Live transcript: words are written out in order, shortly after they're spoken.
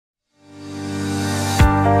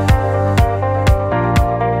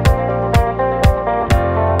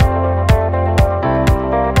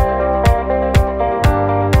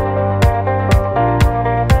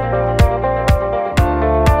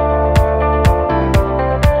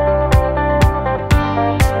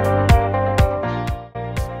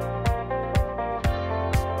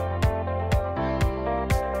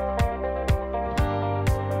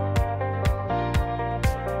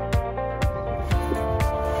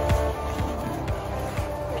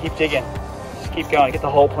Keep digging. Just keep going. Get the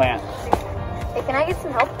whole plant. Hey, can I get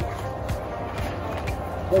some help?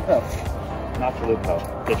 Lupo. Not the Lupo.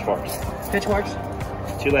 Pitchforks. Pitchforks?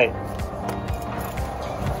 Too late.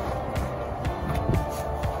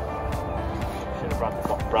 Should have brought the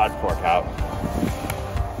broad fork out.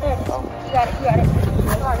 There you go. You got it. You got it.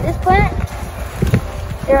 On this plant,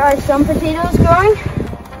 there are some potatoes growing.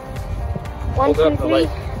 1, 2, 3,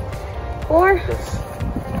 4.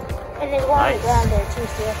 And there's one on the ground there too,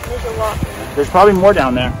 so there's a lot. There's probably more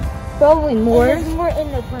down there. Probably more. And there's more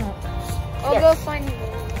in the plant. I'll go find more.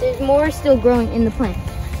 There's more still growing in the plant.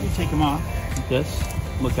 You take them off like this.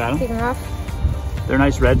 Look at them. Take them off. They're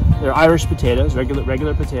nice red. They're Irish potatoes,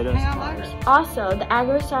 regular potatoes. Also, the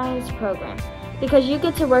Agriscience program, because you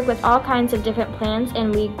get to work with all kinds of different plants,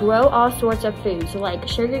 and we grow all sorts of foods like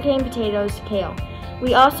sugarcane, potatoes, kale.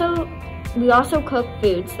 We also cook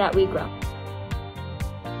foods that we grow.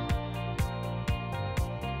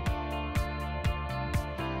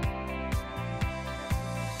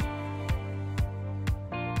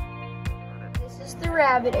 This is the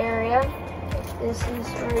rabbit area. This is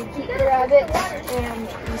where we keep the rabbits, and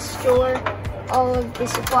we store all of the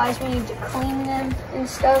supplies we need to clean them and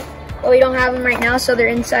stuff. But we don't have them right now, so they're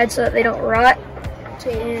inside so that they don't rot.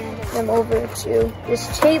 Taking them over to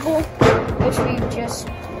this table, which we just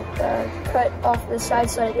cut off the side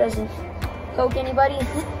so that it doesn't poke anybody.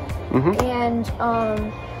 And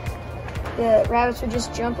the rabbits would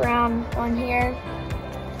just jump around on here,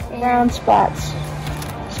 round spots.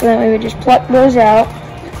 So then we would just pluck those out.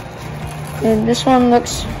 And this one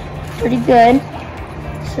looks pretty good.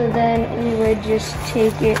 So then we would just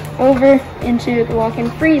take it over into the walk-in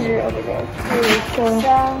freezer over there. So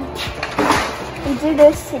we do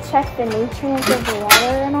this to check the nutrients of the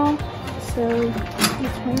water and all. So you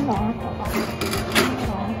turn it on.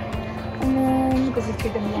 And then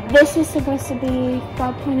this is supposed to be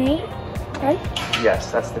 5.8, right?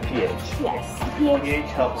 Yes, that's the pH. Yes. pH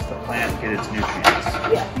helps the plant get its nutrients.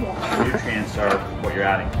 Yeah. The nutrients are what you're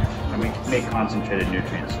adding. And we make concentrated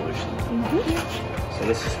nutrient solution. So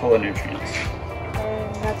this is full of nutrients.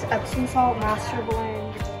 And that's Epsom salt master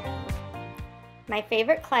blend. My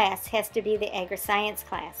favorite class has to be the Agriscience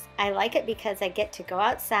class. I like it because I get to go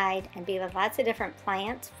outside and be with lots of different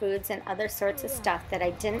plants, foods, and other sorts of stuff that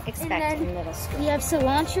I didn't expect in middle school. We have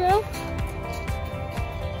cilantro.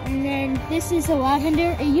 And then this is a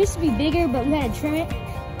lavender. It used to be bigger, but we had to trim it.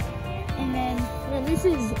 And then this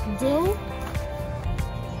is dill.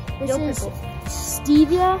 This is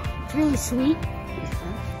stevia. It's really sweet.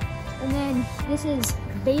 And then this is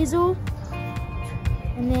basil.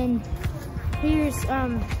 And then here's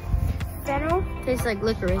fennel. Tastes like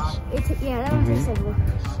licorice. Yeah, that one tastes like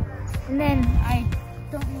licorice. And then I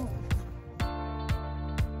don't know